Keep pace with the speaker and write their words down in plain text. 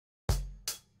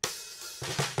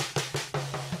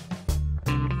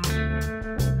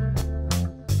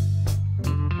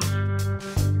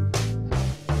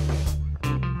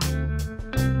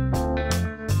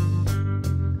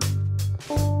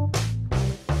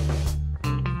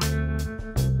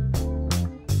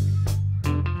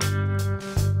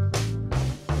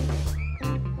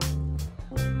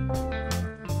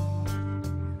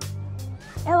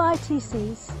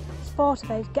LRTC's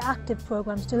Sportivate Get Active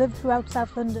programmes delivered throughout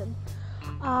South London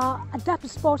are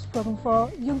adapted sports programme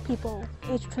for young people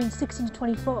aged between 16 to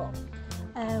 24.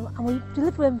 And we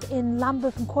deliver them in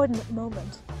Lambeth and Croydon at the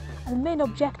moment. And the main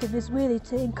objective is really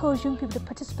to encourage young people to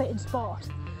participate in sport,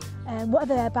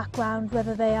 whatever their background,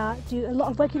 whether they do a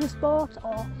lot of regular sport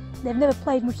or they've never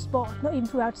played much sport, not even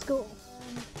throughout school.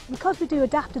 Because we do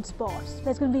adapted sports,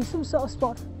 there's going to be some sort of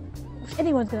sport which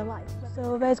anyone's going to like.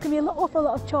 So there's going to be an awful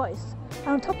lot of choice.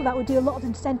 And on top of that, we do a lot of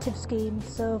incentive schemes.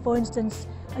 So for instance,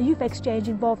 a youth exchange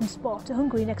involved in sport to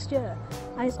Hungary next year.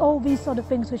 And it's all these sort of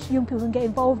things which young people can get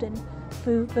involved in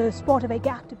through the Sportivate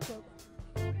Get Active programme.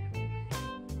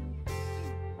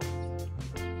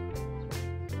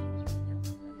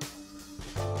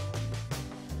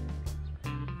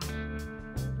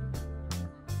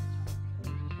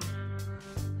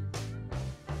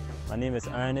 My name is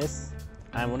Ernest.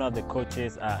 I'm one of the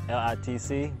coaches at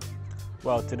LRTC.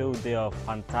 Well, today we did a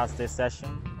fantastic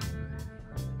session.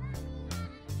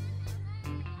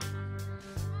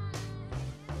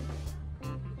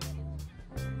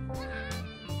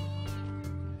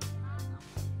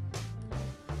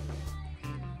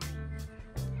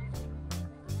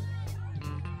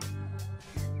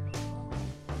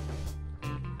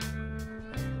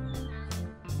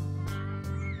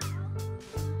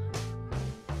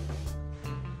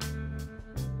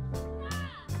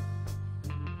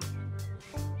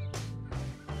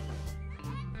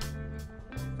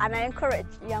 And I encourage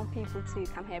young people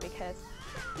to come here because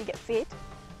you get fit,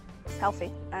 it's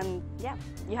healthy, and yeah,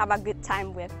 you have a good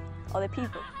time with other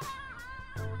people.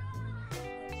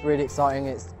 It's really exciting.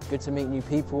 It's good to meet new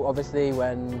people. Obviously,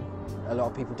 when a lot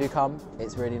of people do come,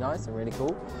 it's really nice and really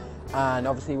cool. And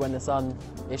obviously when the sun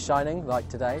is shining, like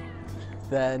today,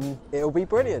 then it'll be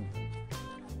brilliant.